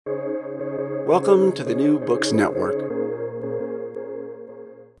Welcome to the New Books Network.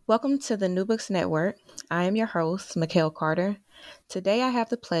 Welcome to the New Books Network. I am your host, Mikhail Carter. Today I have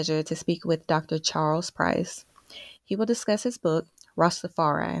the pleasure to speak with Dr. Charles Price. He will discuss his book,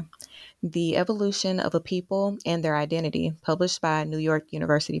 Rastafari, The Evolution of a People and Their Identity, published by New York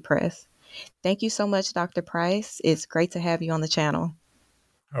University Press. Thank you so much, Dr. Price. It's great to have you on the channel.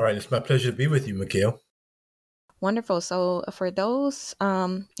 All right, it's my pleasure to be with you, Mikhail. Wonderful. So for those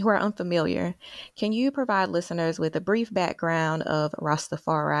who are unfamiliar, can you provide listeners with a brief background of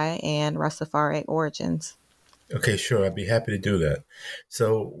Rastafari and Rastafari origins? Okay, sure. I'd be happy to do that.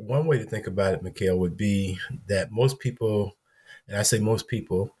 So one way to think about it, Mikhail, would be that most people, and I say most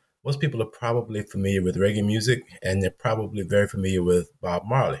people are probably familiar with reggae music, and they're probably very familiar with Bob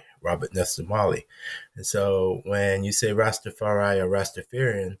Marley, Robert Nesta Marley. And so when you say Rastafari or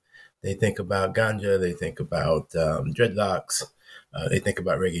Rastafarian, they think about ganja, they think about dreadlocks, they think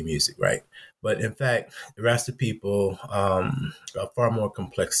about reggae music, right? But in fact, the Rasta people are far more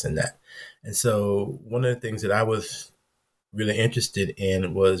complex than that. And so one of the things that I was really interested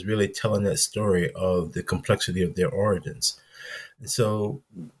in was really telling that story of the complexity of their origins. And so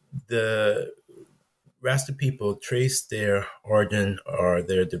the Rasta people trace their origin or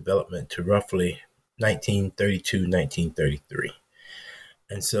their development to roughly 1932, 1933.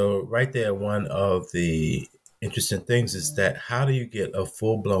 And so right there, one of the interesting things is that how do you get a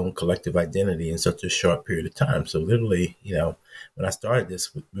full-blown collective identity in such a short period of time? So literally, when I started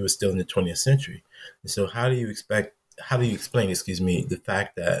this, we were still in the 20th century. And so how do you explain, the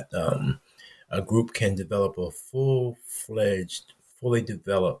fact that a group can develop a full-fledged, fully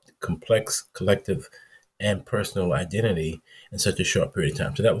developed, complex, collective, and personal identity in such a short period of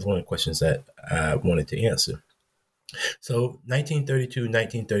time? So that was one of the questions that I wanted to answer. So 1932,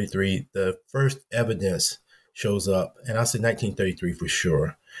 1933, the first evidence shows up, and I'll say 1933 for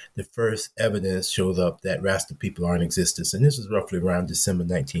sure. The first evidence shows up that Rasta people are in existence, and this was roughly around December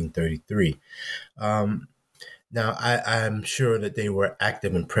 1933. Now, I'm sure that they were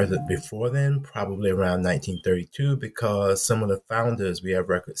active and present before then, probably around 1932, because some of the founders, we have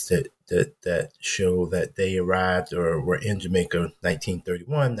records that show that they arrived or were in Jamaica 1931,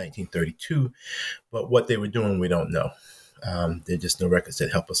 1932, but what they were doing, we don't know. There are just no records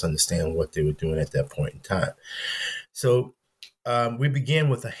that help us understand what they were doing at that point in time. So we began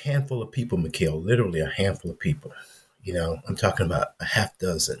with a handful of people, Mikhail, literally a handful of people. I'm talking about a half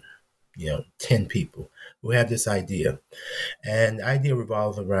dozen, 10 people who had this idea. And the idea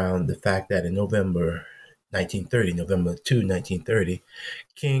revolves around the fact that in November 2, 1930,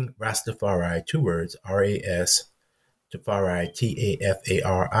 King Rastafari, two words, R-A-S, Tafari,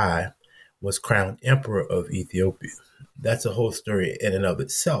 T-A-F-A-R-I, was crowned Emperor of Ethiopia. That's a whole story in and of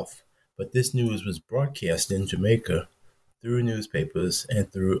itself. But this news was broadcast in Jamaica through newspapers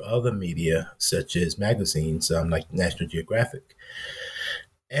and through other media, such as magazines like National Geographic.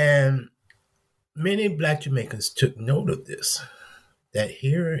 And many Black Jamaicans took note of this, that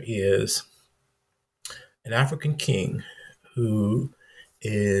here is an African king who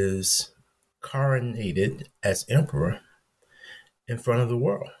is coronated as emperor in front of the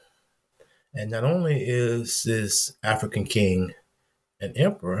world. And not only is this African king an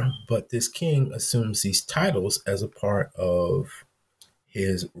emperor, but this king assumes these titles as a part of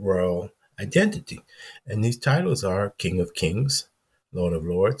his royal identity. And these titles are King of Kings, Lord of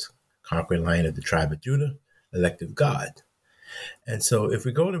Lords, Conquering Lion of the Tribe of Judah, Elective God. And so if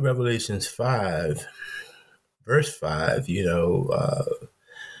we go to Revelations 5, verse 5,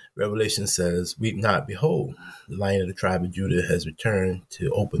 Revelation says, "Weep not, behold, the Lion of the tribe of Judah has returned to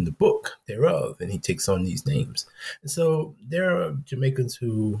open the book thereof," and he takes on these names. And so there are Jamaicans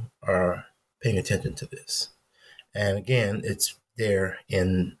who are paying attention to this. And again, it's there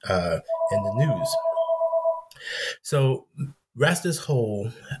in the news. So Rasta's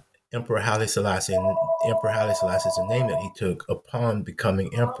whole Emperor Haile Selassie, and Emperor Haile Selassie is the name that he took upon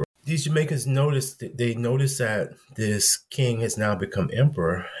becoming emperor. These Jamaicans notice that this king has now become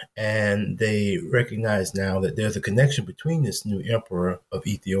emperor, and they recognize now that there's a connection between this new emperor of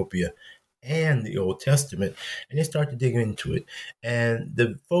Ethiopia and the Old Testament, and they start to dig into it. And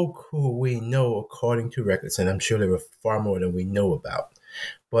the folk who we know, according to records, and I'm sure there were far more than we know about,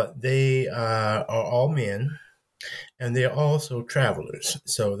 but they are all men. And they're also travelers.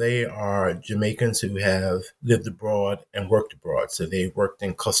 So they are Jamaicans who have lived abroad and worked abroad. So they worked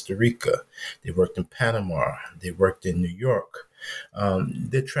in Costa Rica, they worked in Panama, they worked in New York.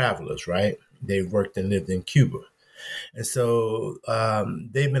 They're travelers, right? They've worked and lived in Cuba. And so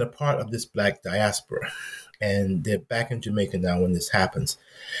they've been a part of this Black diaspora. And they're back in Jamaica now when this happens.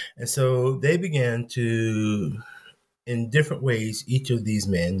 And so they began to in different ways, each of these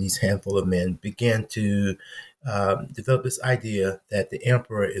men, these handful of men, began to develop this idea that the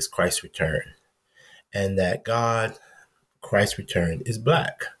emperor is Christ's return, and that God, Christ's return, is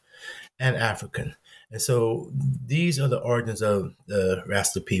black and African. And so these are the origins of the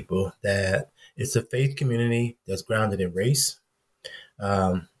Rasta people, that it's a faith community that's grounded in race,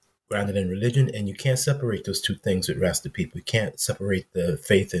 um, grounded in religion, and you can't separate those two things with Rasta people. You can't separate the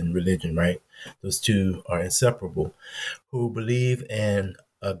faith and religion, right? Those two are inseparable. Who believe in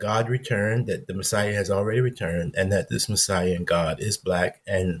a God return, that the Messiah has already returned, and that this Messiah and God is black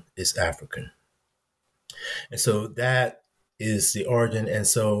and is African. And so that is the origin. And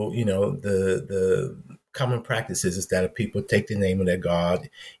so, the common practice is that people take the name of their God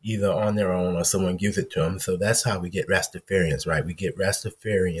either on their own or someone gives it to them. So that's how we get Rastafarians, right? We get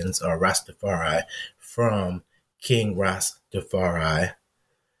Rastafarians or Rastafari from King Rastafari,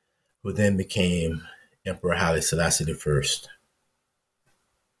 who then became Emperor Haile Selassie I.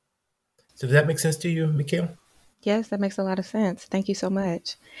 So does that make sense to you, Mikhail? Yes, that makes a lot of sense. Thank you so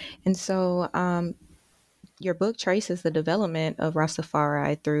much. And so, your book traces the development of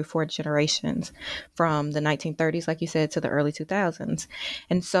Rastafari through four generations from the 1930s, like you said, to the early 2000s.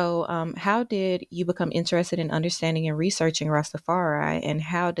 And so, how did you become interested in understanding and researching Rastafari, and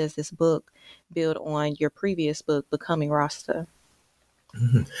how does this book build on your previous book, Becoming Rasta?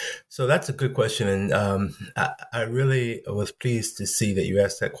 Mm-hmm. So that's a good question. And I really was pleased to see that you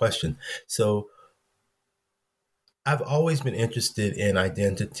asked that question. So I've always been interested in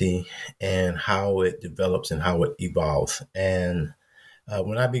identity and how it develops and how it evolves. And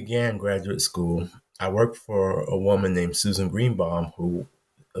when I began graduate school, I worked for a woman named Susan Greenbaum, who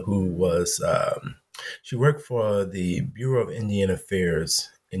was she worked for the Bureau of Indian Affairs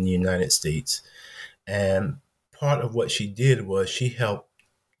in the United States. And part of what she did was she helped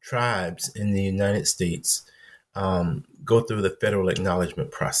tribes in the United States go through the federal acknowledgement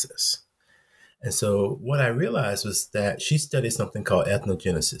process. And so what I realized was that she studied something called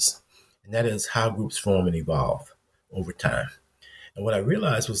ethnogenesis, and that is how groups form and evolve over time. And what I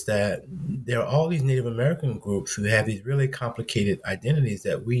realized was that there are all these Native American groups who have these really complicated identities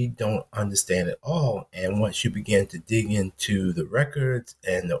that we don't understand at all. And once you begin to dig into the records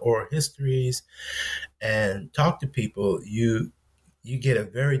and the oral histories and talk to people, you get a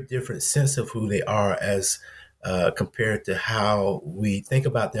very different sense of who they are as compared to how we think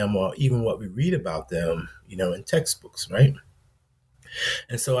about them or even what we read about them, in textbooks, right?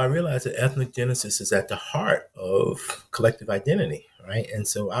 And so I realized that ethnogenesis is at the heart of collective identity, right? And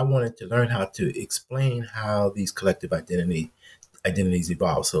so I wanted to learn how to explain how these collective identities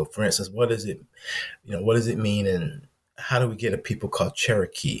evolve. So, for instance, what does it mean, and how do we get a people called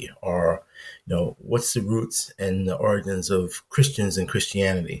Cherokee, or what's the roots and the origins of Christians and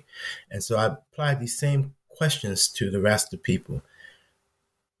Christianity? And so I applied these same questions to the Rasta people.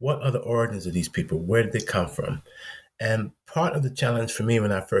 What are the origins of these people? Where did they come from? And part of the challenge for me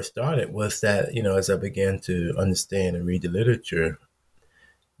when I first started was that, as I began to understand and read the literature,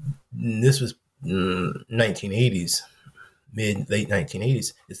 this was 1980s, late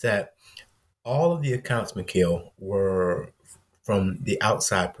 1980s, is that all of the accounts, Mikhail, were from the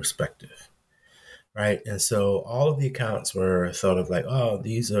outside perspective, right? And so all of the accounts were sort of like, oh,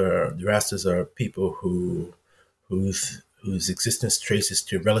 the Rastas are people whose existence traces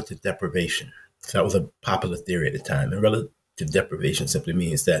to relative deprivation. So that was a popular theory at the time. And relative deprivation simply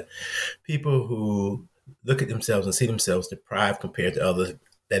means that people who look at themselves and see themselves deprived compared to others,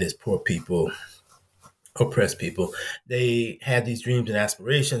 that is, poor people, oppressed people, they had these dreams and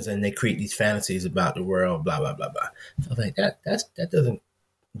aspirations, and they create these fantasies about the world, blah, blah, blah, blah. So I was like, that doesn't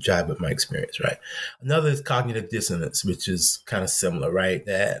jive with my experience, right? Another is cognitive dissonance, which is kind of similar, right?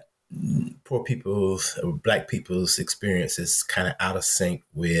 That poor people's or Black people's experience is kind of out of sync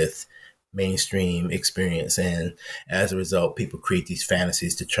with mainstream experience. And as a result, people create these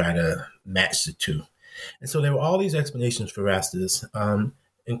fantasies to try to match the two. And so there were all these explanations for Rastas,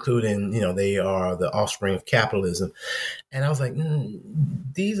 including, they are the offspring of capitalism. And I was like,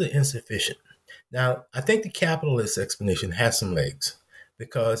 these are insufficient. Now, I think the capitalist explanation has some legs,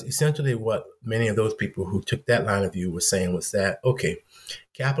 because essentially what many of those people who took that line of view were saying was that, okay,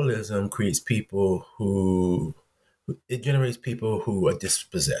 capitalism creates people it generates people who are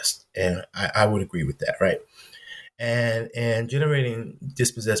dispossessed. And I would agree with that, right? And generating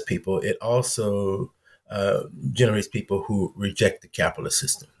dispossessed people, it also generates people who reject the capitalist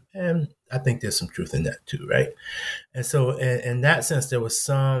system. And I think there's some truth in that too, right? And so in that sense, there was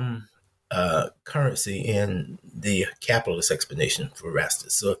some currency in the capitalist explanation for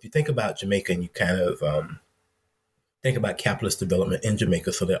Rastas. So if you think about Jamaica and you kind of think about capitalist development in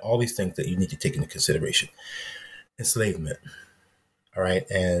Jamaica, so there are all these things that you need to take into consideration. enslavement, all right,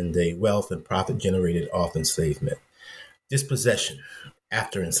 and the wealth and profit generated off enslavement, dispossession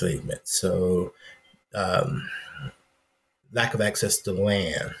after enslavement. So, um, lack of access to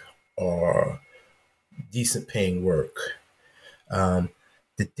land or decent paying work, um,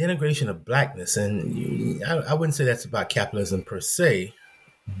 the denigration of blackness. And I wouldn't say that's about capitalism per se,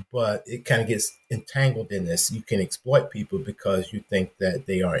 but it kind of gets entangled in this. You can exploit people because you think that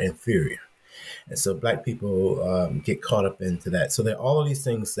they are inferior. And so black people get caught up into that. So there are all of these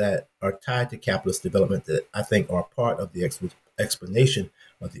things that are tied to capitalist development that I think are part of the explanation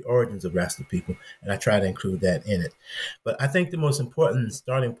of the origins of Rasta people. And I try to include that in it. But I think the most important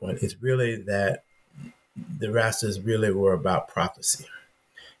starting point is really that the Rastas really were about prophecy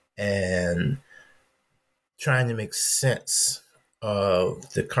and trying to make sense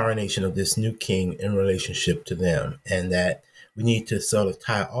of the coronation of this new king in relationship to them, and that we need to sort of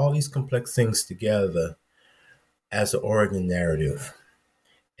tie all these complex things together as an origin narrative.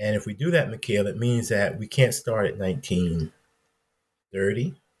 And if we do that, Mikhail, it means that we can't start at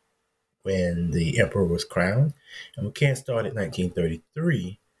 1930 when the emperor was crowned, and we can't start at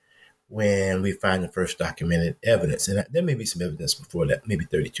 1933 when we find the first documented evidence. And there may be some evidence before that, maybe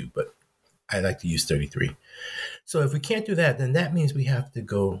 32, but I like to use 33. So if we can't do that, then that means we have to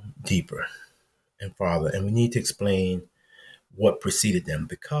go deeper and farther, and we need to explain what preceded them,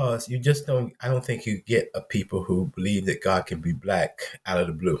 because you just don't, I don't think you get a people who believe that God can be black out of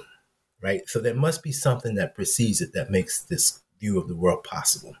the blue, right? So there must be something that precedes it that makes this view of the world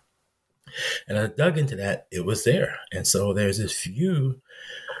possible. And I dug into that, it was there. And so there's this view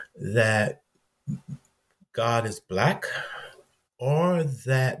that God is black, or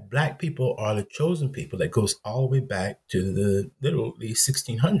that black people are the chosen people that goes all the way back to the literally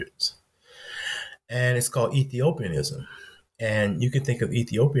 1600s. And it's called Ethiopianism. And you can think of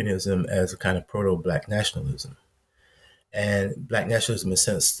Ethiopianism as a kind of proto-black nationalism. And black nationalism in the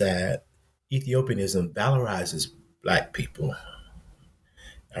sense that Ethiopianism valorizes black people.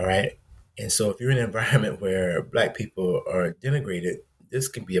 All right. And so if you're in an environment where black people are denigrated, this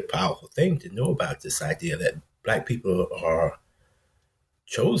can be a powerful thing to know about, this idea that black people are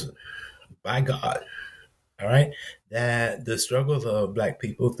chosen by God. All right. That the struggles of black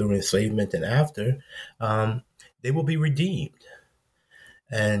people through enslavement and after, they will be redeemed.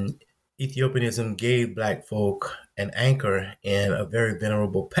 And Ethiopianism gave black folk an anchor in a very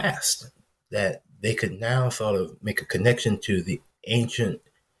venerable past, that they could now sort of make a connection to the ancient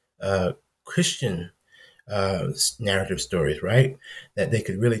Christian narrative stories, right? That they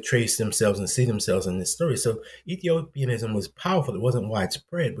could really trace themselves and see themselves in this story. So Ethiopianism was powerful. It wasn't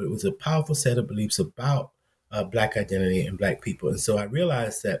widespread, but it was a powerful set of beliefs about black identity and black people. And so I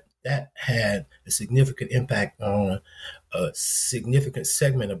realized that that had a significant impact on a significant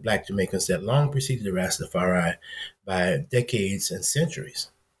segment of black Jamaicans that long preceded the Rastafari by decades and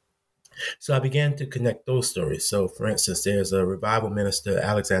centuries. So I began to connect those stories. So, for instance, there's a revival minister,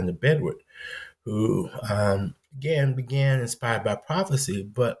 Alexander Bedward, who again began inspired by prophecy,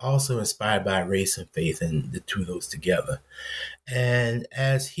 but also inspired by race and faith, and the two of those together. And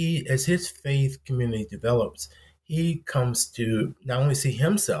as his faith community develops, he comes to not only see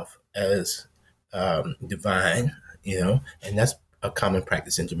himself as divine, and that's a common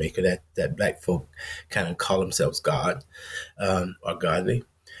practice in Jamaica, that black folk kind of call themselves God or godly.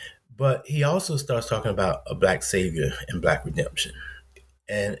 But he also starts talking about a black savior and black redemption.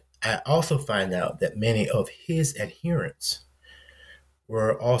 And I also find out that many of his adherents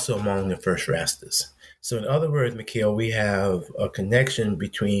were also among the first Rastas. So in other words, Mikhail, we have a connection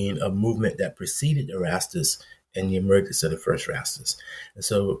between a movement that preceded the Rastas and the emergence of the first Rastas. And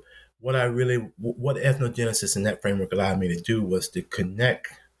so what ethnogenesis in that framework allowed me to do was to connect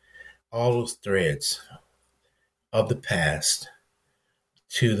all those threads of the past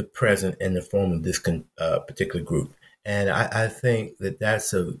to the present in the form of this particular group. And I think that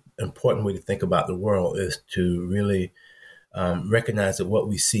that's an important way to think about the world, is to really recognize that what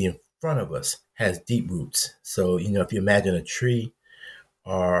we see in front of us has deep roots. So, if you imagine a tree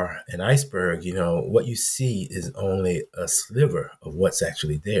or an iceberg, what you see is only a sliver of what's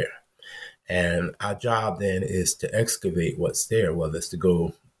actually there. And our job then is to excavate what's there, whether it's to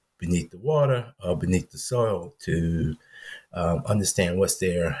go beneath the water or beneath the soil to understand what's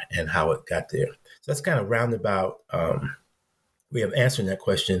there and how it got there. So that's kind of roundabout way of answering that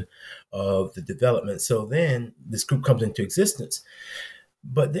question of the development. So then this group comes into existence.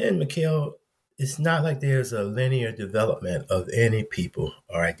 But then, Mikhail, it's not like there's a linear development of any people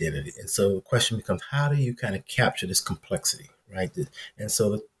or identity. And so the question becomes, how do you kind of capture this complexity, right? And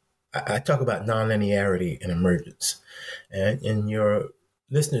so I talk about nonlinearity and emergence. And in your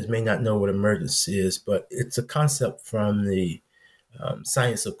listeners may not know what emergence is, but it's a concept from the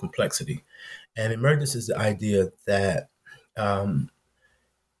science of complexity. And emergence is the idea that um,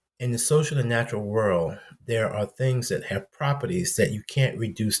 in the social and natural world, there are things that have properties that you can't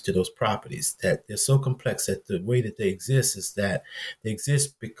reduce to those properties, that they're so complex that the way that they exist is that they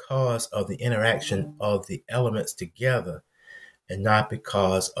exist because of the interaction of the elements together and not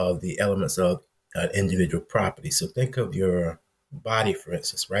because of the elements of an individual property. So think of your body, for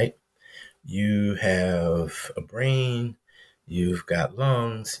instance, right? You have a brain, you've got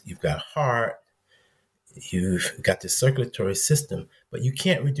lungs, you've got heart, you've got the circulatory system, but you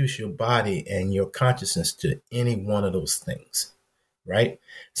can't reduce your body and your consciousness to any one of those things, right?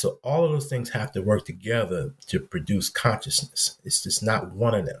 So all of those things have to work together to produce consciousness. It's just not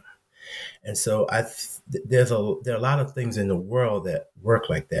one of them. And so there are a lot of things in the world that work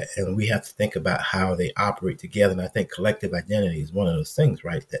like that, and we have to think about how they operate together. And I think collective identity is one of those things,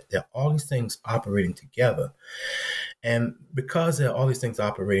 right? That there are all these things operating together, and because there are all these things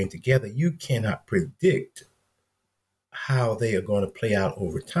operating together, you cannot predict how they are going to play out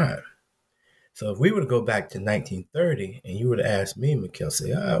over time. So if we were to go back to 1930 and you were to ask me, Mikhail,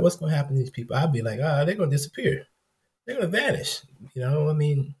 say, what's going to happen to these people? I'd be like, they're going to disappear. They're going to vanish. I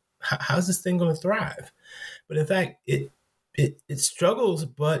mean, how's this thing going to thrive? But in fact, it struggles,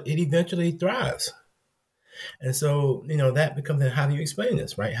 but it eventually thrives. And so, that becomes, then how do you explain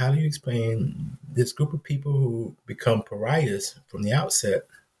this, right? How do you explain this group of people who become pariahs from the outset,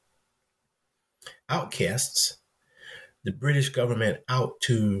 outcasts, the British government out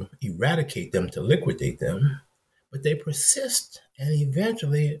to eradicate them, to liquidate them, but they persist, and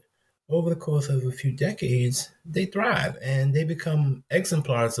eventually, over the course of a few decades, they thrive and they become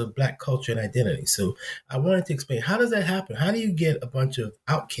exemplars of Black culture and identity. So I wanted to explain, how does that happen? How do you get a bunch of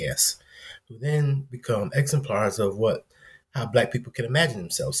outcasts who then become exemplars of how Black people can imagine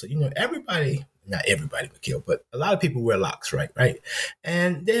themselves? So, everybody, not everybody, Mikhail, but a lot of people wear locks, right?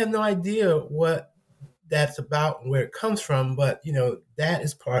 And they have no idea what that's about and where it comes from, but that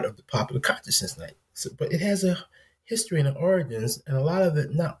is part of the popular consciousness night. So, but it has a history and an origins, and a lot of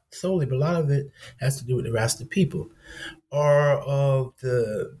it, not solely, but a lot of it has to do with the Rasta people, or of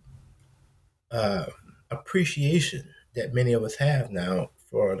the appreciation that many of us have now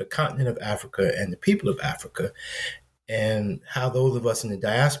for the continent of Africa and the people of Africa, and how those of us in the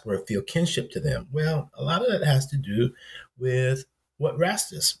diaspora feel kinship to them. Well, a lot of that has to do with what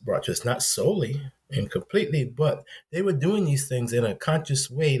Rastas brought to us, not solely and completely, but they were doing these things in a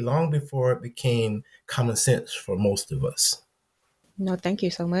conscious way long before it became common sense for most of us. No, thank you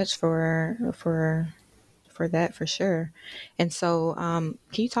so much for that, for sure. And so, can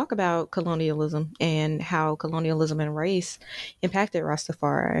you talk about colonialism and how colonialism and race impacted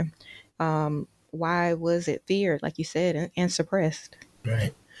Rastafari? Why was it feared, like you said, and suppressed?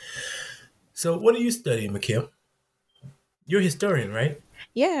 Right. So what do you study, Mikhail? You're a historian, right?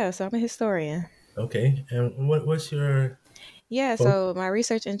 Yeah, so I'm a historian. Okay. And what's your Yeah, focus? so my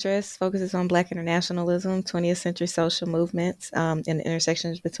research interest focuses on Black internationalism, 20th century social movements, and the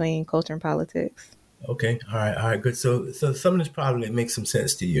intersections between culture and politics. Okay. All right, good. So some of this probably makes some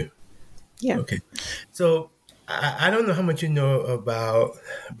sense to you. Yeah. Okay. So I don't know how much you know about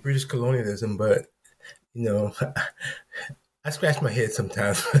British colonialism, but I scratch my head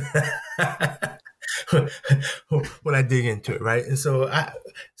sometimes when I dig into it, right? And so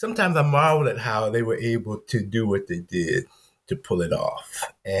sometimes I marvel at how they were able to do what they did to pull it off.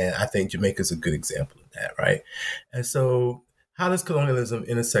 And I think Jamaica's a good example of that, right? And so how does colonialism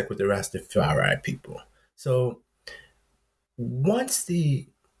intersect with the Rastafari people? So once the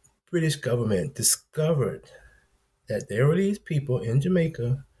British government discovered that there were these people in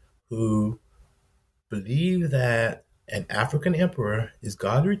Jamaica who believe that an African emperor is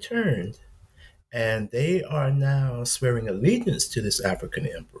God returned, and they are now swearing allegiance to this African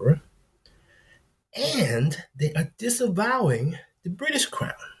emperor, and they are disavowing the British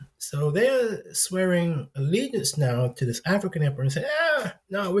crown. So they're swearing allegiance now to this African emperor and say,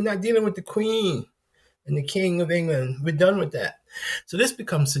 no, we're not dealing with the Queen and the King of England. We're done with that. So this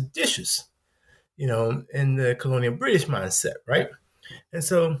becomes seditious, in the colonial British mindset, right? And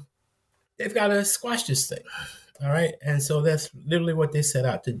so they've got to squash this thing. All right. And so that's literally what they set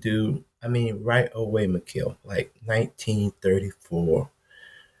out to do. I mean, right away, Mikhail, like 1934,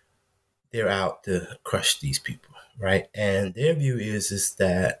 they're out to crush these people, right? And their view is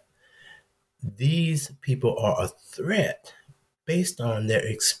that these people are a threat based on their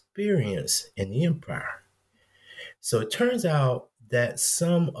experience in the empire. So it turns out that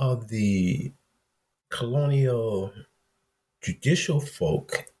some of the colonial judicial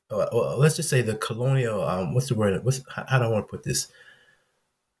folk, or let's just say the colonial, what's the word? How do I want to put this?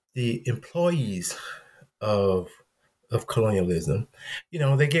 the employees of colonialism,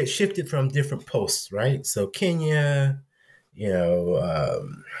 they get shifted from different posts, right? So Kenya, you know,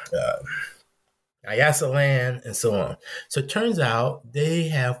 Nyasaland, and so on. So it turns out they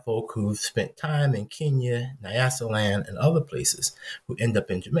have folk who've spent time in Kenya, Nyasaland, and other places who end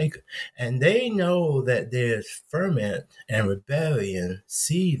up in Jamaica. And they know that there's ferment and rebellion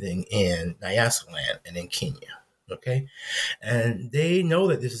seething in Nyasaland and in Kenya. Okay? And they know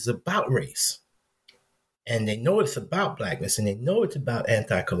that this is about race. And they know it's about blackness, and they know it's about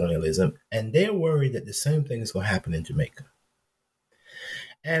anti-colonialism. And they're worried that the same thing is going to happen in Jamaica.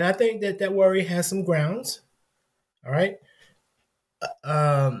 And I think that worry has some grounds, all right,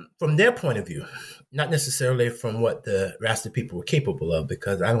 from their point of view, not necessarily from what the Rasta people were capable of,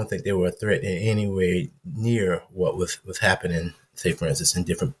 because I don't think they were a threat in any way near what was happening, say, for instance, in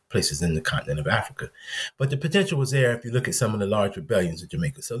different places in the continent of Africa. But the potential was there if you look at some of the large rebellions in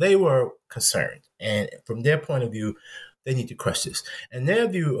Jamaica. So they were concerned. And from their point of view, they need to crush this. And their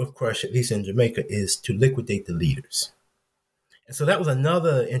view of crush, at least in Jamaica, is to liquidate the leaders. And so that was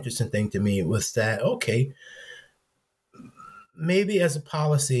another interesting thing to me, was that, okay, maybe as a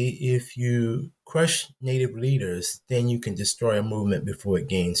policy, if you crush native leaders, then you can destroy a movement before it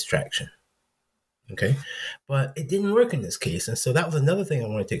gains traction. Okay. But it didn't work in this case. And so that was another thing I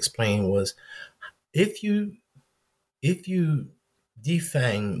wanted to explain, was if you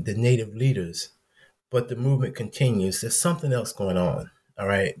defang the native leaders, but the movement continues, there's something else going on. All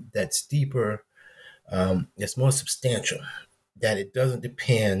right. That's deeper, that's more substantial, that it doesn't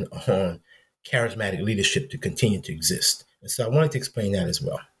depend on charismatic leadership to continue to exist. And so I wanted to explain that as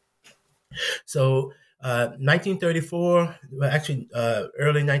well. So 1934,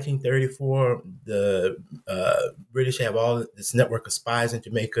 early 1934, the British have all this network of spies in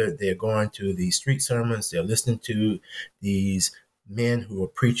Jamaica. They're going to these street sermons. They're listening to these men who are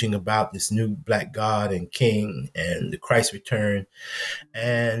preaching about this new black God and king and the Christ return.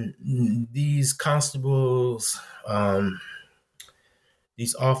 And these constables,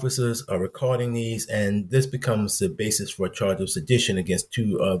 these officers are recording these, and this becomes the basis for a charge of sedition against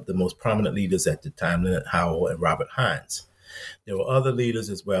two of the most prominent leaders at the time, Leonard Howell and Robert Hines. There were other leaders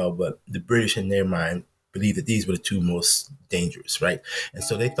as well, but the British, in their mind, believed that these were the two most dangerous, right? And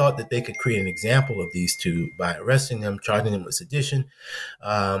so they thought that they could create an example of these two by arresting them, charging them with sedition,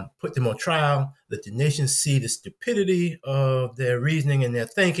 put them on trial, let the nation see the stupidity of their reasoning and their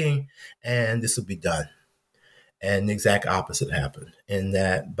thinking, and this will be done. And the exact opposite happened, in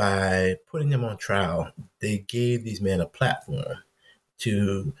that by putting them on trial, they gave these men a platform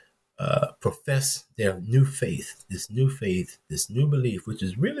to profess their new faith, this new belief, which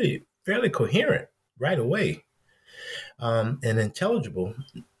is really fairly coherent right away and intelligible.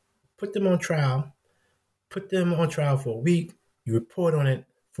 Put them on trial for a week. You report on it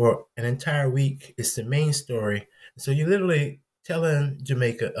for an entire week. It's the main story. So you literally telling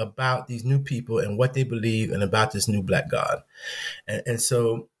Jamaica about these new people and what they believe and about this new black God. And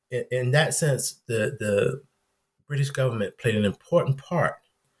so in that sense, the British government played an important part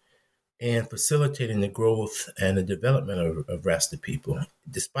in facilitating the growth and the development of Rasta people,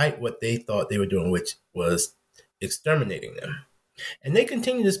 despite what they thought they were doing, which was exterminating them. And they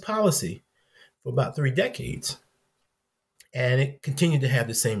continued this policy for about 3 decades. And it continued to have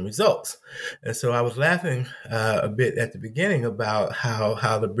the same results. And so I was laughing a bit at the beginning about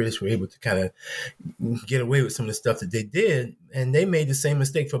how the British were able to kind of get away with some of the stuff that they did. And they made the same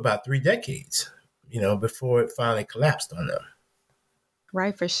mistake for about 3 decades, before it finally collapsed on them.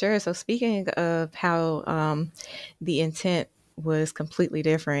 Right, for sure. So speaking of how the intent was completely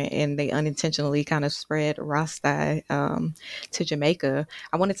different and they unintentionally kind of spread Rasta to Jamaica,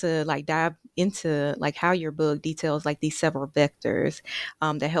 I wanted to dive into how your book details these several vectors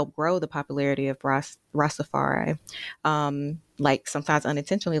that help grow the popularity of Rastafari, sometimes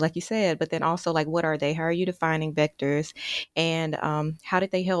unintentionally, like you said, but then also what are they? How are you defining vectors, and how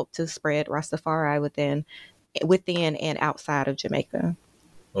did they help to spread Rastafari within and outside of Jamaica?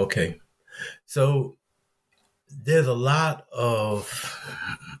 Okay, so there's a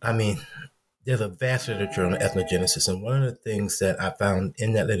vast literature on ethnogenesis. And one of the things that I found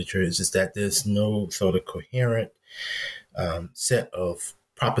in that literature is just that there's no sort of coherent set of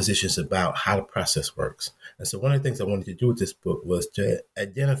propositions about how the process works. And so one of the things I wanted to do with this book was to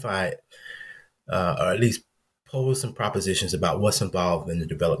identify, or at least pose some propositions about what's involved in the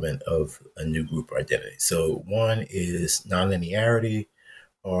development of a new group or identity. So one is nonlinearity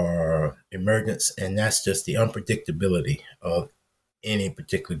or emergence, and that's just the unpredictability of any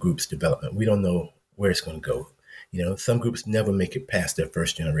particular group's development. We don't know where it's going to go. Some groups never make it past their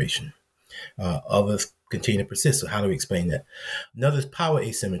first generation. Others continue to persist. So how do we explain that? Another is power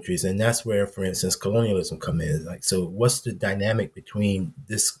asymmetries, and that's where, for instance, colonialism come in. Like, so what's the dynamic between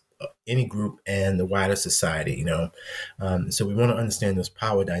this any group and the wider society? So we want to understand those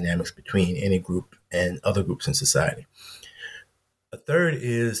power dynamics between any group and other groups in society. A third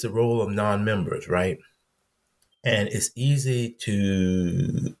is the role of non-members, right? And it's easy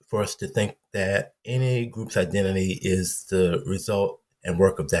for us to think that any group's identity is the result and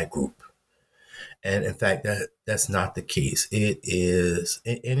work of that group. And in fact, that's not the case. It is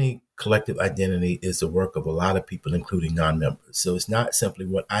any collective identity is the work of a lot of people, including non-members. So it's not simply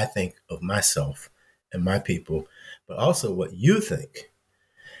what I think of myself and my people, but also what you think.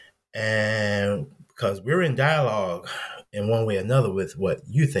 And because we're in dialogue in one way or another with what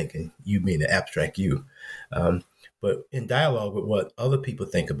you think, and you mean the abstract you, but in dialogue with what other people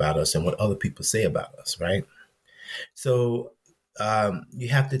think about us and what other people say about us, right? So you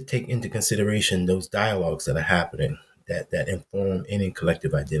have to take into consideration those dialogues that are happening that inform any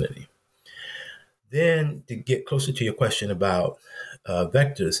collective identity. Then, to get closer to your question about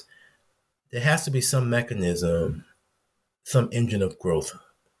vectors, there has to be some mechanism, some engine of growth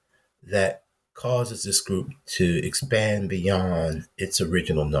that causes this group to expand beyond its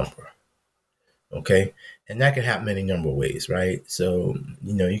original number. Okay. And that can happen any number of ways, right? So,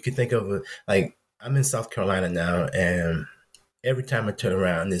 you can think of like, I'm in South Carolina now, and every time I turn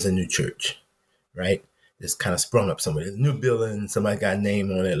around, there's a new church, right? It's kind of sprung up somewhere. There's a new building, somebody got a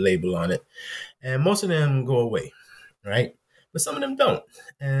name on it, label on it. And most of them go away, right? But some of them don't.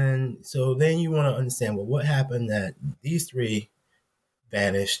 And so then you want to understand, well, what happened that these three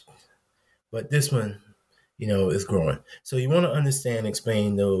vanished, but this one, is growing. So you want to understand,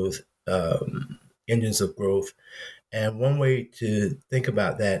 explain those engines of growth. And one way to think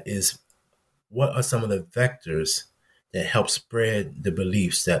about that is, what are some of the vectors that help spread the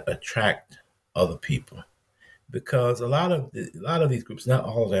beliefs that attract other people? Because a lot of these groups, not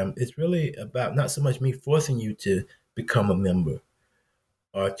all of them, it's really about not so much me forcing you to become a member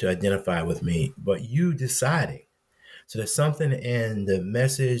or to identify with me, but you deciding. So there's something in the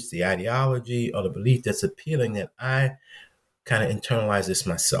message, the ideology, or the belief that's appealing that I kind of internalize this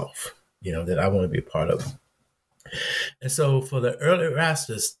myself, that I want to be a part of. And so for the early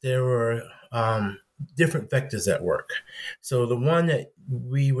Rastas, there were different vectors at work. So the one that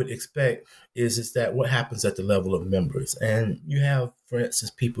we would expect is that what happens at the level of members. And you have, for instance,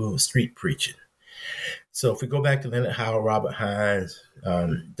 people street preaching. So if we go back to Leonard Howard, Robert Hines,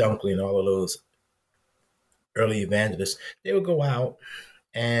 Dunkley, and all of those early evangelists, they would go out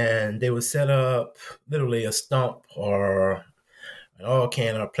and they would set up literally a stump or an oil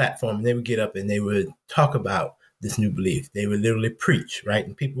can or a platform, and they would get up and they would talk about this new belief. They would literally preach, right?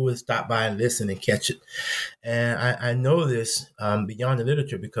 And people would stop by and listen and catch it. And I know this beyond the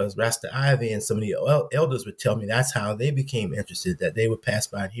literature because Rasta Ivy and some of the elders would tell me that's how they became interested, that they would pass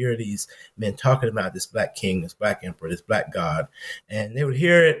by and hear these men talking about this black king, this black emperor, this black god. And they would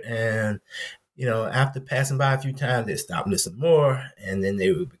hear it, and after passing by a few times, they'd stop and listen more, and then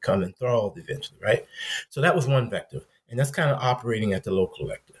they would become enthralled eventually, right? So that was one vector. And that's kind of operating at the local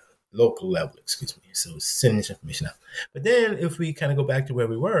level, So sending this information out. But then if we kind of go back to where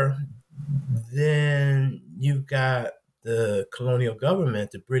we were, then you've got the colonial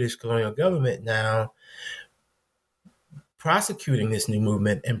government, the British colonial government now prosecuting this new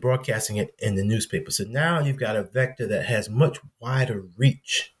movement and broadcasting it in the newspaper. So now you've got a vector that has much wider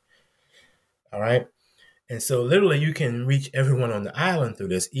reach. All right. And so literally you can reach everyone on the island through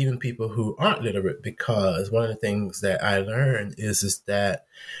this, even people who aren't literate, because one of the things that I learned is that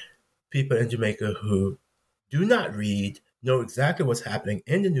people in Jamaica who do not read know exactly what's happening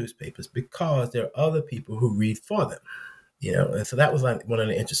in the newspapers because there are other people who read for them. And so that was like one of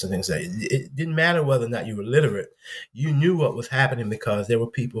the interesting things. That it didn't matter whether or not you were literate. You knew what was happening because there were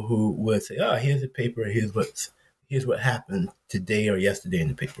people who would say, oh, here's the paper, here's what happened today or yesterday in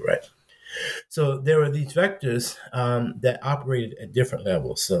the paper, right? So there were these vectors that operated at different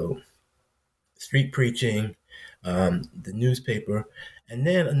levels. So street preaching, the newspaper, and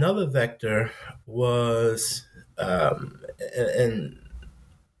then another vector was, I'll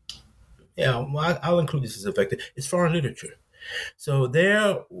include this as a vector, it's foreign literature. So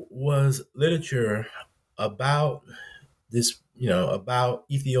there was literature about this, about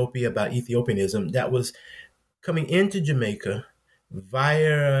Ethiopia, about Ethiopianism that was coming into Jamaica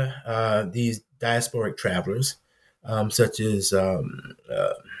via these diasporic travelers, such as the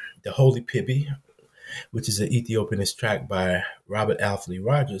Holy Pibby, which is an Ethiopianist tract by Robert Alfred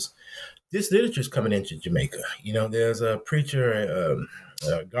Rogers. This literature is coming into Jamaica. There's a preacher,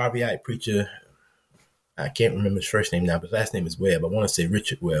 a Garveyite preacher, I can't remember his first name now, but his last name is Webb. I want to say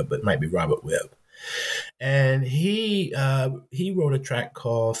Richard Webb, but it might be Robert Webb. And he wrote a track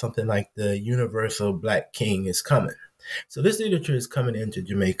called something like "The Universal Black King is Coming." So this literature is coming into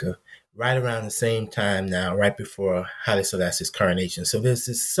Jamaica right around the same time now, right before Haile Selassie's coronation. So there's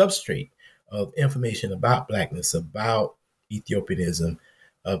this substrate of information about Blackness, about Ethiopianism,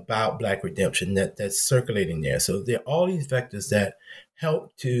 about Black redemption that's circulating there. So there are all these vectors that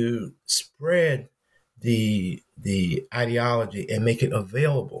help to spread the ideology and make it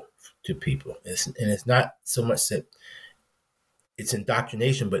available to people. And it's not so much that it's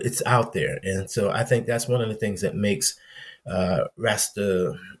indoctrination, but it's out there. And so I think that's one of the things that makes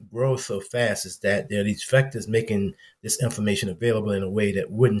Rasta grow so fast, is that there are these vectors making this information available in a way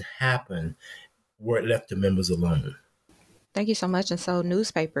that wouldn't happen were it left to members alone. Thank you so much. And so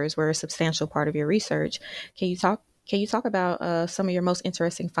newspapers were a substantial part of your research. Can you talk about some of your most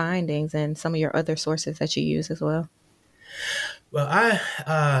interesting findings and some of your other sources that you use as well? Well,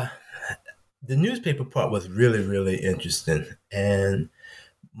 the newspaper part was really, really interesting. And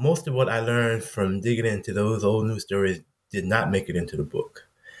most of what I learned from digging into those old news stories did not make it into the book.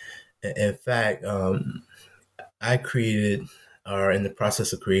 In fact, I created, or in the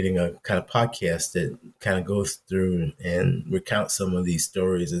process of creating, a kind of podcast that kind of goes through and recounts some of these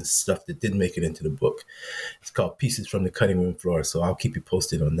stories and stuff that didn't make it into the book. It's called Pieces from the Cutting Room Floor. So I'll keep you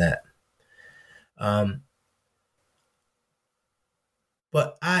posted on that.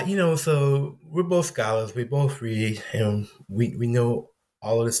 But so we're both scholars. We both read, and we know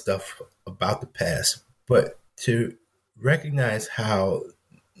all of this stuff about the past. But to recognize how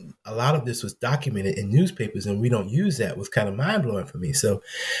a lot of this was documented in newspapers and we don't use that was kind of mind blowing for me. So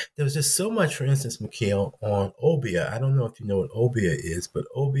there was just so much, for instance, Mikhail, on Obia. I don't know if you know what Obia is, but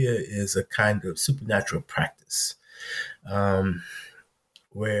Obia is a kind of supernatural practice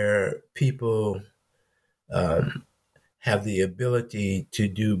where people have the ability to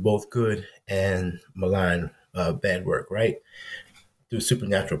do both good and malign bad work, right? Through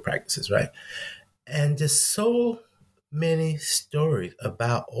supernatural practices, right? And just so many stories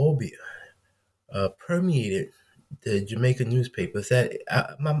about Obia permeated the Jamaican newspapers that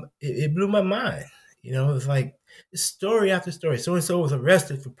it blew my mind. It was like story after story. So-and-so was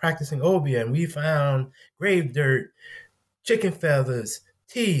arrested for practicing Obia, and we found grave dirt, chicken feathers,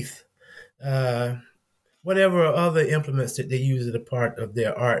 teeth, whatever other implements that they use as a part of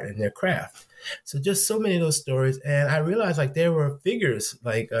their art and their craft. So just so many of those stories. And I realized like there were figures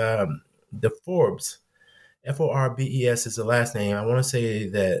like the Forbes, Forbes is the last name. I want to say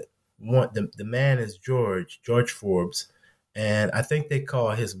that the man is George Forbes. And I think they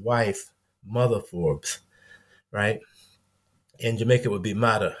call his wife Mother Forbes, right? In Jamaica it would be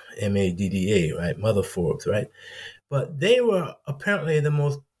Mada, Madda, right? Mother Forbes, right? But they were apparently the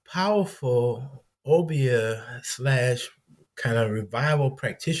most powerful Obia / kind of revival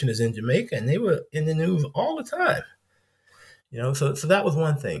practitioners in Jamaica, and they were in the news all the time. So that was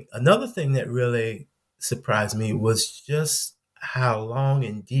one thing. Another thing that really surprised me was just how long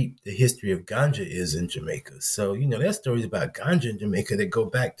and deep the history of ganja is in Jamaica. So, there's stories about ganja in Jamaica that go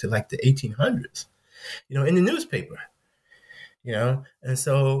back to like the 1800s, in the newspaper, and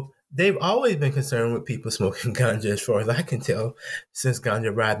so they've always been concerned with people smoking ganja, as far as I can tell, since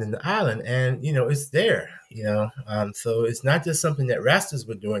ganja arrived in the island. And, it's there, so it's not just something that Rastas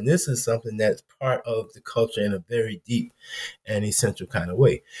were doing. This is something that's part of the culture in a very deep and essential kind of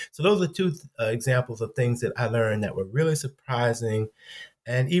way. So those are two examples of things that I learned that were really surprising,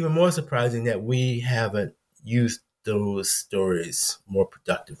 and even more surprising that we haven't used those stories more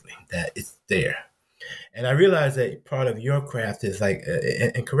productively, that it's there. And I realize that part of your craft is like,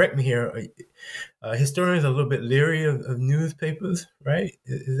 and correct me here, historians are a little bit leery of newspapers, right?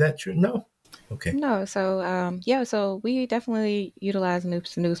 Is that true? No? Okay. No, so we definitely utilize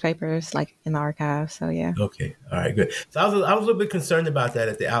newspapers like in the archives. So yeah. Okay. All right, good. So I was a little bit concerned about that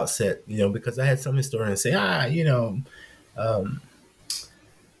at the outset, because I had some historians say,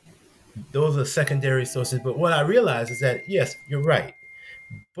 those are secondary sources. But what I realized is that, yes, you're right.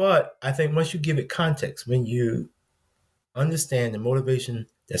 But I think once you give it context, when you understand the motivation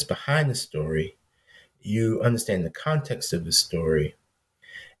that's behind the story, you understand the context of the story,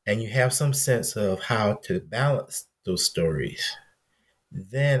 and you have some sense of how to balance those stories,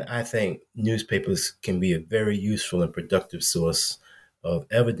 then I think newspapers can be a very useful and productive source of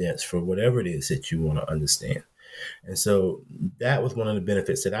evidence for whatever it is that you want to understand. And so that was one of the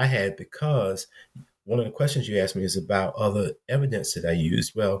benefits that I had, because one of the questions you asked me is about other evidence that I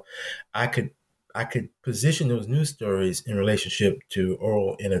used. Well, I could position those news stories in relationship to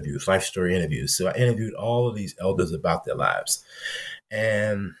oral interviews, life story interviews. So I interviewed all of these elders about their lives,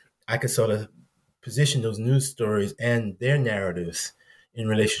 and I could sort of position those news stories and their narratives in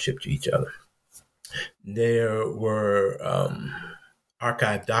relationship to each other. There were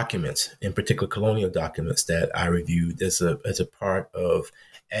archived documents, in particular colonial documents, that I reviewed as a part of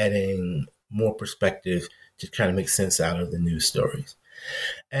adding more perspective to kind of make sense out of the news stories.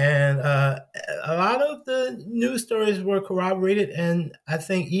 And a lot of the news stories were corroborated, and I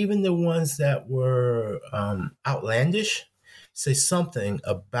think even the ones that were outlandish say something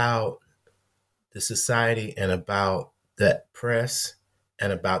about the society and about that press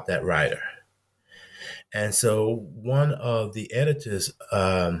and about that writer. And so one of the editors,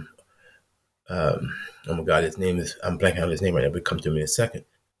 oh my God, his name is, I'm blanking on his name right now, but come to me in a second,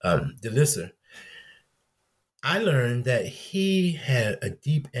 DeLisser, I learned that he had a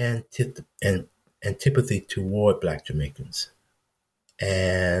deep antipathy toward Black Jamaicans.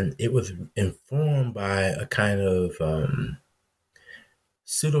 And it was informed by a kind of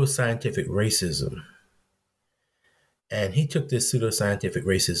pseudoscientific racism. And he took this pseudoscientific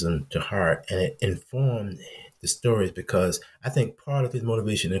racism to heart, and it informed the stories, because I think part of his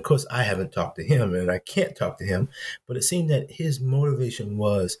motivation, and of course I haven't talked to him and I can't talk to him, but it seemed that his motivation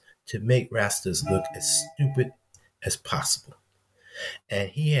was to make Rastas look as stupid as possible. And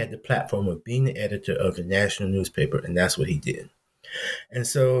he had the platform of being the editor of the national newspaper, and that's what he did. And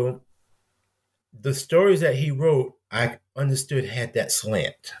so the stories that he wrote, I understood had that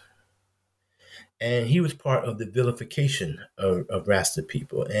slant. And he was part of the vilification of Rasta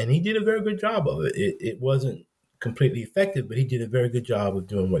people. And he did a very good job of it. It wasn't completely effective, but he did a very good job of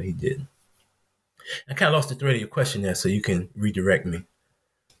doing what he did. I kind of lost the thread of your question there, so you can redirect me.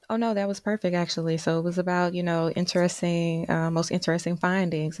 Oh no, that was perfect actually. So it was about, interesting, most interesting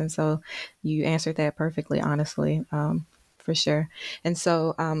findings. And so you answered that perfectly, honestly, for sure. And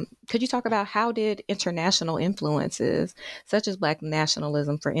so could you talk about how did international influences, such as Black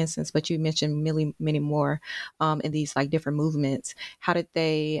nationalism, for instance, but you mentioned many, many more in these like different movements, how did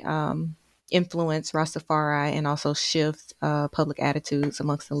they influence Rastafari and also shift public attitudes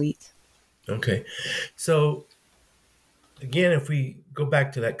amongst elites? Okay. So again, if we go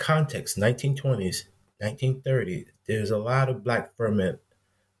back to that context, 1920s, 1930s, there's a lot of Black ferment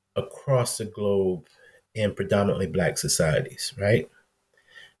across the globe in predominantly Black societies, right?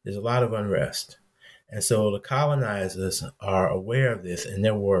 There's a lot of unrest. And so the colonizers are aware of this, and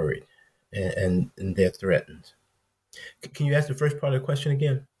they're worried, and they're threatened. Can you ask the first part of the question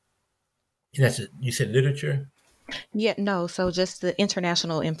again? You said literature? Yeah, no. So just the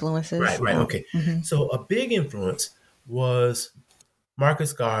international influences. Right, okay. Mm-hmm. So a big influence was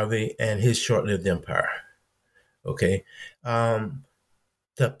Marcus Garvey and his short-lived empire. Okay.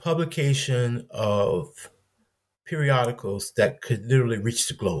 The publication of periodicals that could literally reach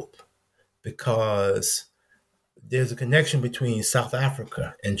the globe, because there's a connection between South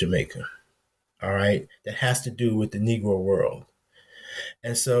Africa and Jamaica, all right, that has to do with the Negro world.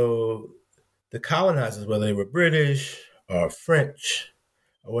 And so the colonizers, whether they were British or French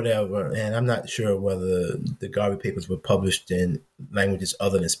or whatever, and I'm not sure whether the Garvey papers were published in languages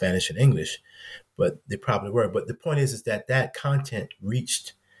other than Spanish and English, but they probably were. But the point is that content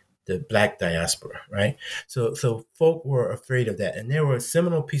reached the Black diaspora, right? So folk were afraid of that, and there were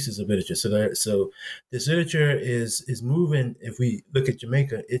seminal pieces of literature. So this literature is moving. If we look at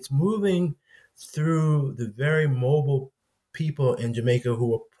Jamaica, it's moving through the very mobile people in Jamaica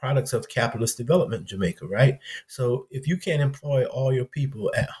who are products of capitalist development in Jamaica, right? So if you can't employ all your people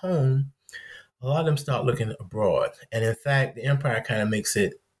at home, a lot of them start looking abroad. And in fact, the empire kind of makes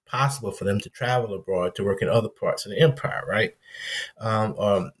it possible for them to travel abroad to work in other parts of the empire, right?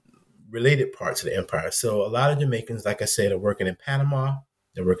 Or related parts of the empire. So a lot of Jamaicans, like I said, are working in Panama,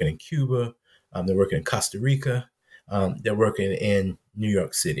 they're working in Cuba, they're working in Costa Rica, they're working in New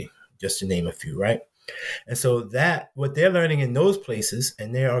York City, just to name a few, right? And so that what they're learning in those places,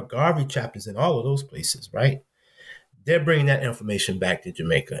 and there are Garvey chapters in all of those places, right? They're bringing that information back to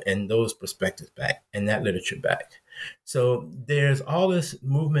Jamaica and those perspectives back and that literature back. So there's all this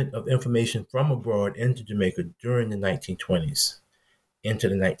movement of information from abroad into Jamaica during the 1920s into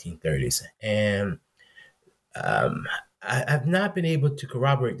the 1930s. And I've not been able to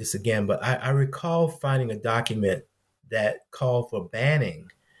corroborate this again, but I recall finding a document that called for banning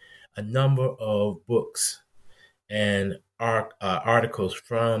a number of books and articles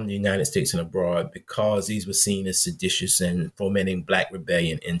from the United States and abroad because these were seen as seditious and fomenting Black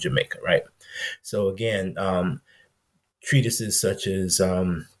rebellion in Jamaica, right? So again, treatises such as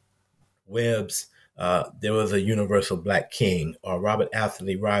Webb's There Was a Universal Black King, or Robert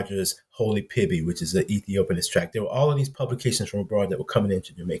Anthony Rogers' Holy Pibby, which is an Ethiopian extract. There were all of these publications from abroad that were coming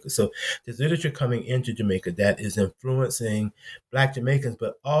into Jamaica. So there's literature coming into Jamaica that is influencing Black Jamaicans,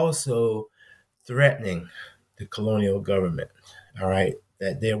 but also threatening the colonial government. All right,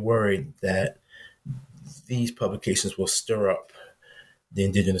 that they're worried that these publications will stir up the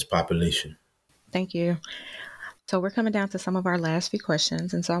indigenous population. Thank you. So we're coming down to some of our last few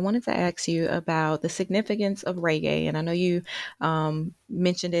questions. And so I wanted to ask you about the significance of reggae. And I know you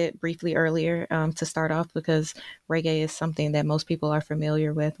mentioned it briefly earlier to start off, because reggae is something that most people are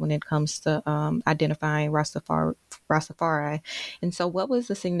familiar with when it comes to identifying Rastafari. And so what was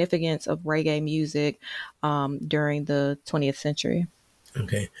the significance of reggae music during the 20th century?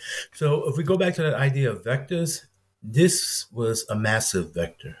 Okay, so if we go back to that idea of vectors, this was a massive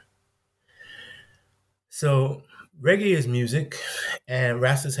vector. So reggae is music, and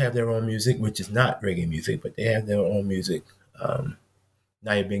Rastas have their own music, which is not reggae music, but they have their own music,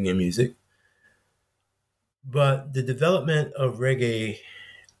 Nayabingan music. But the development of reggae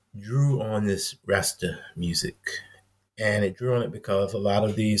drew on this Rasta music. And it drew on it because a lot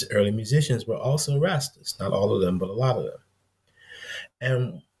of these early musicians were also Rastas. Not all of them, but a lot of them.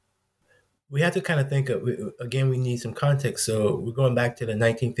 And we have to kind of think of, again, we need some context. So we're going back to the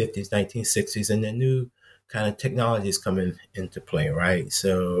 1950s, 1960s, and the new kind of technologies coming into play, right?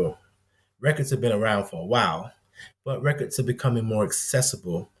 So records have been around for a while, but records are becoming more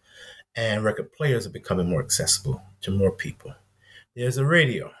accessible, and record players are becoming more accessible to more people. There's a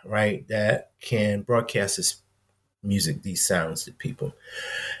radio, right, that can broadcast this music, these sounds to people.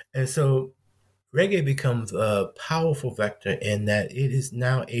 And so reggae becomes a powerful vector in that it is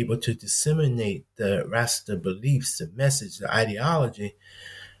now able to disseminate the Rasta beliefs, the message, the ideology,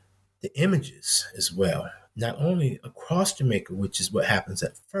 the images as well, not only across Jamaica, which is what happens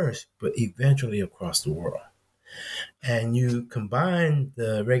at first, but eventually across the world. And you combine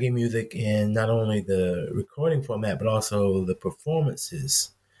the reggae music in not only the recording format, but also the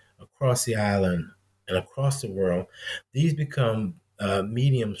performances across the island and across the world. These become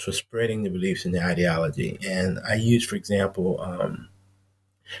mediums for spreading the beliefs and the ideology. And I use, for example,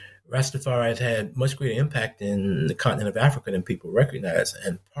 Rastafari has had much greater impact in the continent of Africa than people recognize.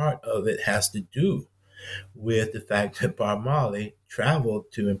 And part of it has to do with the fact that Bob Marley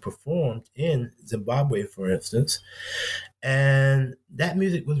traveled to and performed in Zimbabwe, for instance. And that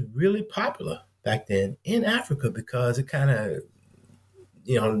music was really popular back then in Africa because it kind of,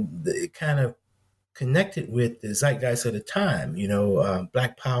 it kind of connected with the zeitgeist of the time,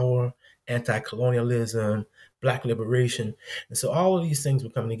 Black power, anti-colonialism, Black liberation. And so all of these things were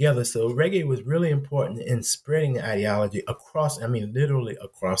coming together. So reggae was really important in spreading the ideology across, literally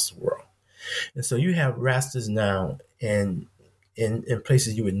across the world. And so you have Rastas now in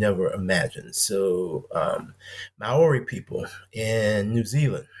places you would never imagine. So Maori people in New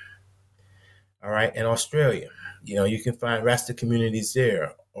Zealand, all right, and Australia. You can find Rasta communities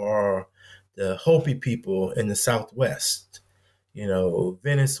there, or the Hopi people in the Southwest,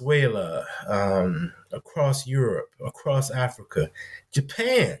 Venezuela, across Europe, across Africa,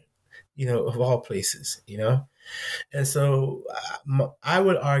 Japan, of all places, And so I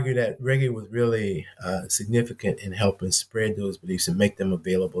would argue that reggae was really significant in helping spread those beliefs and make them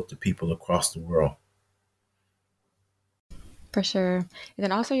available to people across the world. For sure. And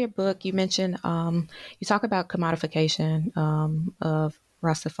then also your book, you mentioned, you talk about commodification of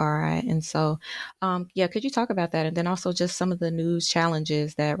Rastafari. And so, could you talk about that? And then also just some of the news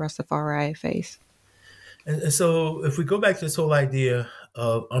challenges that Rastafari face. And so if we go back to this whole idea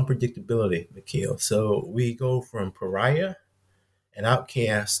of unpredictability, Mikhail, so we go from pariah and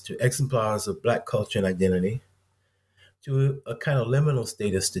outcast to exemplars of Black culture and identity to a kind of liminal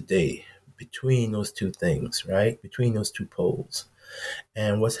status today between those two things, right? Between those two poles.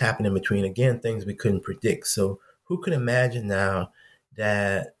 And what's happening between, again, things we couldn't predict. So who could imagine now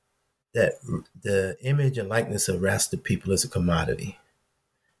that the image and likeness of Rasta people is a commodity,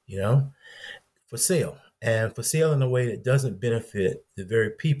 for sale. And for sale in a way that doesn't benefit the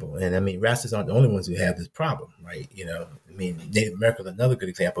very people. And Rastas aren't the only ones who have this problem, right? Native America is another good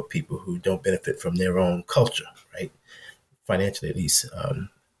example of people who don't benefit from their own culture, right? Financially, at least.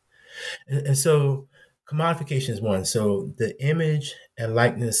 And so commodification is one. So the image and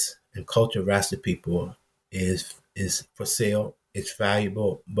likeness and culture of Rasta people is for sale. It's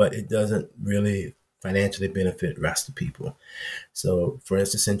valuable, but it doesn't really financially benefit Rasta people. So, for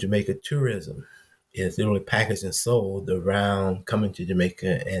instance, in Jamaica, tourism is literally packaged and sold around coming to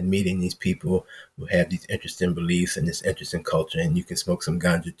Jamaica and meeting these people who have these interesting beliefs and this interesting culture, and you can smoke some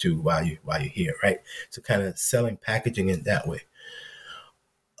ganja too while you're here, right? So, kind of selling packaging in that way.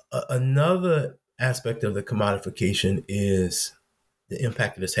 Another aspect of the commodification is the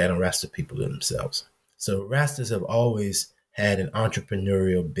impact that it's had on Rasta people themselves. So Rastas have always had an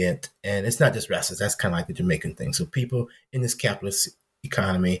entrepreneurial bent, and it's not just Rastas. That's kind of like the Jamaican thing. So people in this capitalist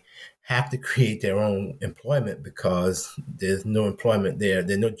economy have to create their own employment because there's no employment there.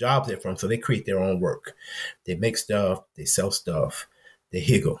 There are no jobs there from, so they create their own work. They make stuff, they sell stuff, they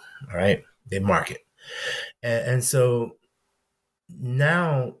higgle, all right? They market. And so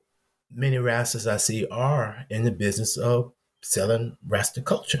now many Rastas I see are in the business of selling Rasta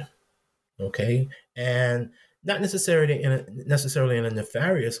culture, okay? And not necessarily in a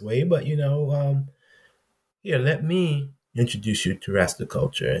nefarious way, but here, let me introduce you to Rasta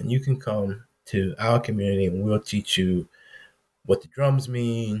culture, and you can come to our community and we'll teach you what the drums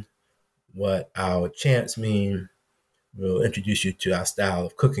mean, what our chants mean. We'll introduce you to our style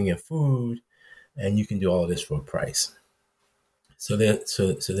of cooking and food, and you can do all of this for a price. So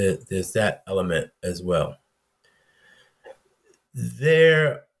there's that element as well.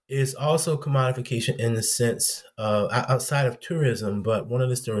 There is also commodification in the sense of outside of tourism, but one of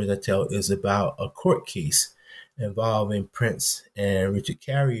the stories I tell is about a court case involving Prince and Richard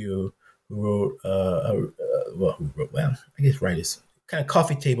Carrier, who wrote, I guess writers, kind of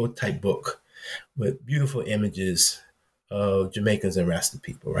coffee table type book with beautiful images of Jamaicans and Rasta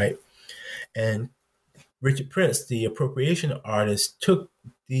people, right? And Richard Prince, the appropriation artist, took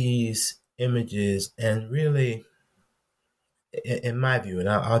these images and really, in my view, and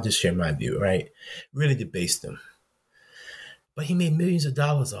I'll just share my view, right, really debased them. But he made millions of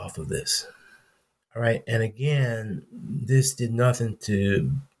dollars off of this. All right. And again, this did nothing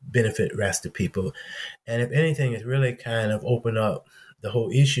to benefit Rasta people. And if anything, it's really kind of opened up the whole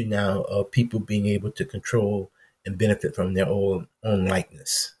issue now of people being able to control and benefit from their own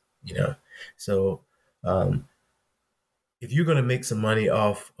likeness, So if you're going to make some money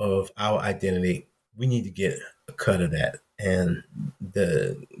off of our identity, we need to get a cut of that. And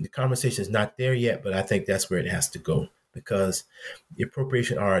the conversation is not there yet, but I think that's where it has to go because the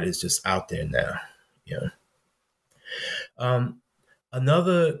appropriation art is just out there now.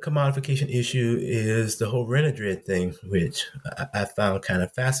 Another commodification issue is the whole rent-a-dread thing, which I found kind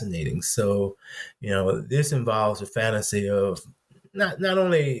of fascinating. So, this involves a fantasy of not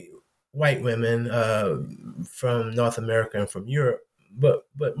only white women from North America and from Europe, but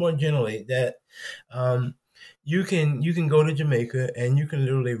more generally that you can go to Jamaica and you can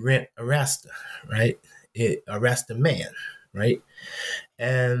literally rent a Rasta, right? A Rasta man, right?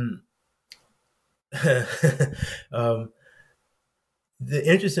 And the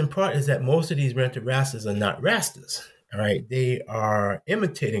interesting part is that most of these rented Rastas are not Rastas. All right, they are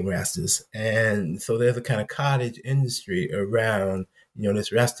imitating Rastas, and so there's a kind of cottage industry around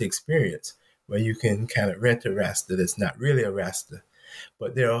this Rasta experience where you can kind of rent a Rasta that's not really a Rasta,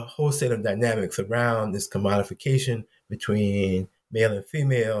 but there are a whole set of dynamics around this commodification between male and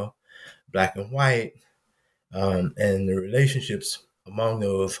female, black and white, and the relationships among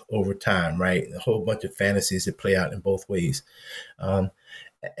those over time, right? A whole bunch of fantasies that play out in both ways. And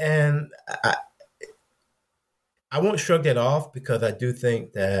I won't shrug that off because I do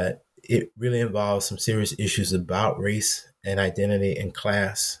think that it really involves some serious issues about race and identity and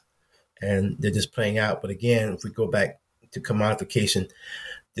class, and they're just playing out. But again, if we go back to commodification,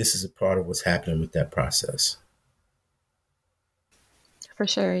 this is a part of what's happening with that process. For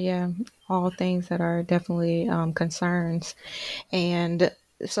sure, yeah. All things that are definitely concerns. And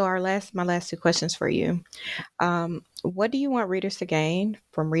so my last two questions for you. What do you want readers to gain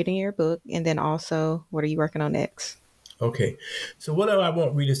from reading your book? And then also, what are you working on next? Okay, so what do I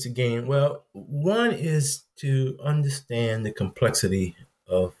want readers to gain? Well, one is to understand the complexity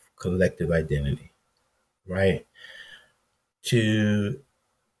of collective identity, right? To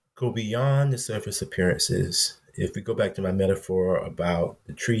go beyond the surface appearances. If we go back to my metaphor about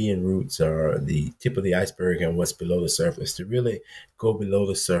the tree and roots are the tip of the iceberg and what's below the surface, to really go below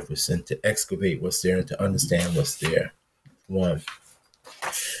the surface and to excavate what's there and to understand what's there. One.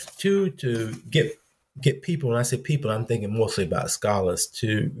 Two, to get people, when I say people, I'm thinking mostly about scholars,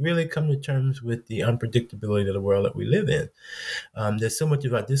 to really come to terms with the unpredictability of the world that we live in. There's so much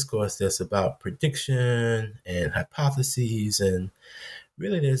of our discourse that's about prediction and hypotheses, and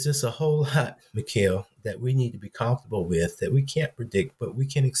really there's just a whole lot, Mikhail, that we need to be comfortable with that we can't predict, but we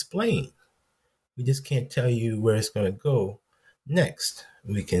can explain. We just can't tell you where it's going to go next.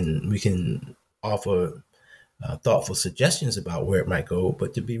 We can offer thoughtful suggestions about where it might go,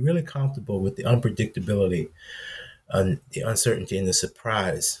 but to be really comfortable with the unpredictability and the uncertainty and the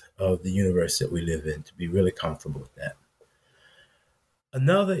surprise of the universe that we live in, to be really comfortable with that.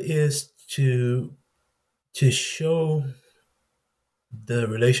 Another is to show the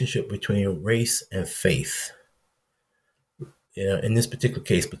relationship between race and faith. In this particular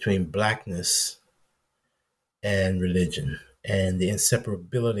case, between blackness and religion. and the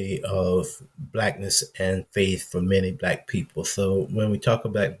inseparability of Blackness and faith for many Black people. So when we talk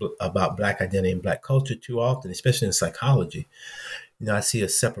about Black identity and Black culture too often, especially in psychology, I see a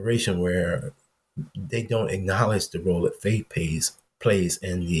separation where they don't acknowledge the role that faith plays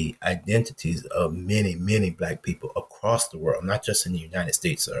in the identities of many, many Black people across the world, not just in the United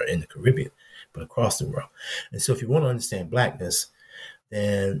States or in the Caribbean, but across the world. And so if you want to understand Blackness,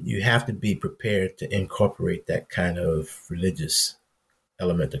 then you have to be prepared to incorporate that kind of religious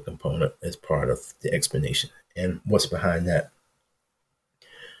element or component as part of the explanation and what's behind that.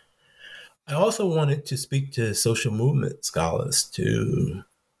 I also wanted to speak to social movement scholars to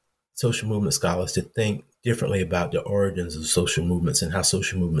think differently about the origins of social movements and how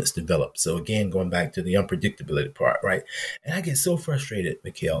social movements develop. So again, going back to the unpredictability part, right? And I get so frustrated,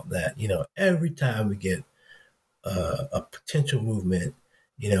 Mikhail, that, every time we get a potential movement,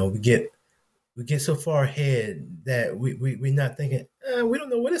 we get so far ahead that we're not thinking, we don't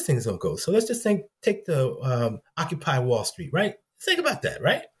know where this thing's going to go. So let's just take the Occupy Wall Street, right? Think about that,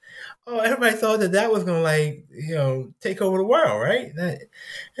 right? Oh, everybody thought that was going to take over the world, right? That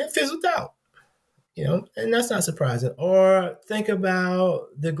fizzled out, and that's not surprising. Or think about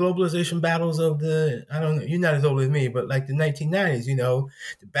the globalization battles of I don't know, you're not as old as me, but like the 1990s,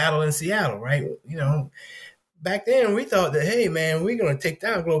 the battle in Seattle, right? Back then we thought that, hey man, we're going to take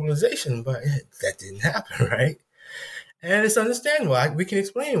down globalization, but that didn't happen, right? And it's understandable. We can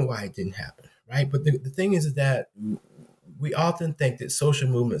explain why it didn't happen, right? But the thing is that we often think that social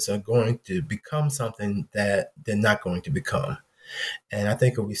movements are going to become something that they're not going to become. And I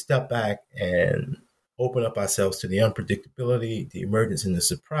think if we step back and open up ourselves to the unpredictability, the emergence, and the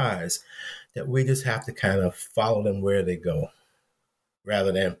surprise, that we just have to kind of follow them where they go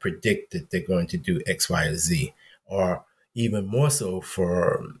rather than predict that they're going to do X, Y, or Z. Or even more so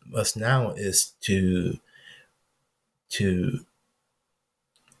for us now is to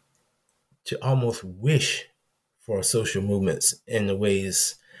almost wish for social movements in the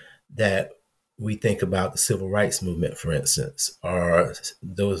ways that we think about the civil rights movement, for instance, or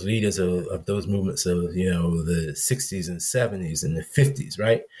those leaders of those movements of, the 60s and 70s and the 50s,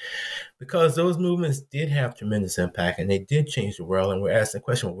 right? Because those movements did have tremendous impact and they did change the world. And we're asking the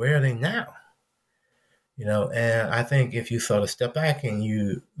question, where are they now? And I think if you sort of step back and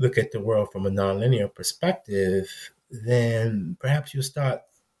you look at the world from a nonlinear perspective, then perhaps you'll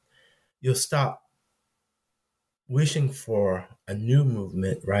stop wishing for a new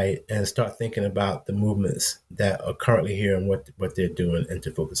movement, right? And start thinking about the movements that are currently here and what they're doing, and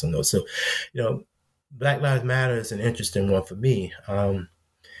to focus on those. So, Black Lives Matter is an interesting one for me. I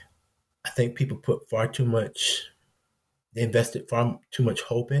think people they invested far too much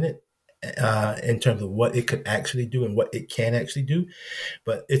hope in it in terms of what it could actually do and what it can actually do.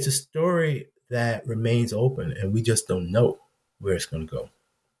 But it's a story that remains open and we just don't know where it's going to go,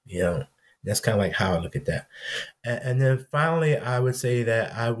 That's kind of like how I look at that. And then finally, I would say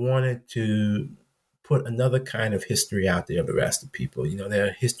that I wanted to put another kind of history out there of the rest of people. There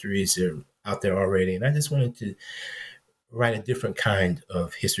are histories that are out there already. And I just wanted to write a different kind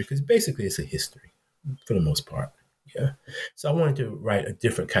of history because basically it's a history for the most part. Yeah. So I wanted to write a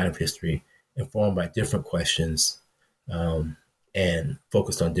different kind of history informed by different questions and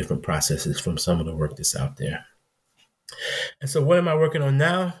focused on different processes from some of the work that's out there. And so what am I working on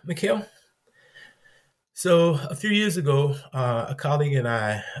now, Mikhail? So a few years ago, a colleague and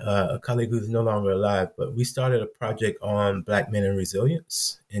I, a colleague who's no longer alive, but we started a project on Black men and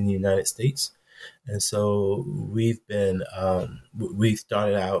resilience in the United States. And so we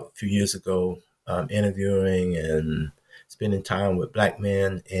started out a few years ago interviewing and spending time with Black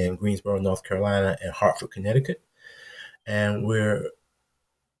men in Greensboro, North Carolina, and Hartford, Connecticut. And we're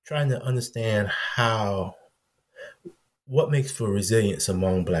trying to understand what makes for resilience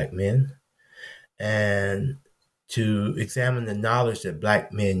among Black men, and to examine the knowledge that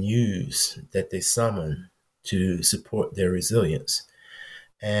Black men use, that they summon to support their resilience.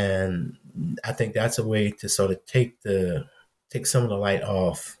 And I think that's a way to sort of take some of the light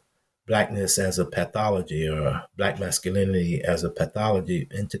off Blackness as a pathology or Black masculinity as a pathology,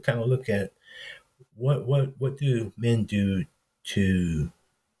 and to kind of look at what do men do to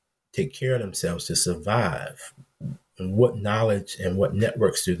take care of themselves, to survive, and what knowledge and what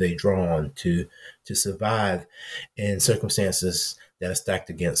networks do they draw on to survive in circumstances that are stacked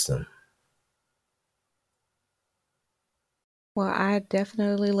against them. Well, I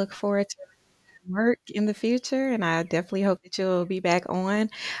definitely look forward to work in the future, and I definitely hope that you'll be back on.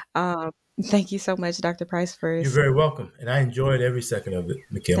 Thank you so much, Dr. Price, for You're very welcome. And I enjoyed every second of it,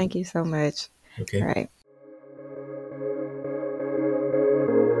 Mikhail. Thank you so much. Okay. All right.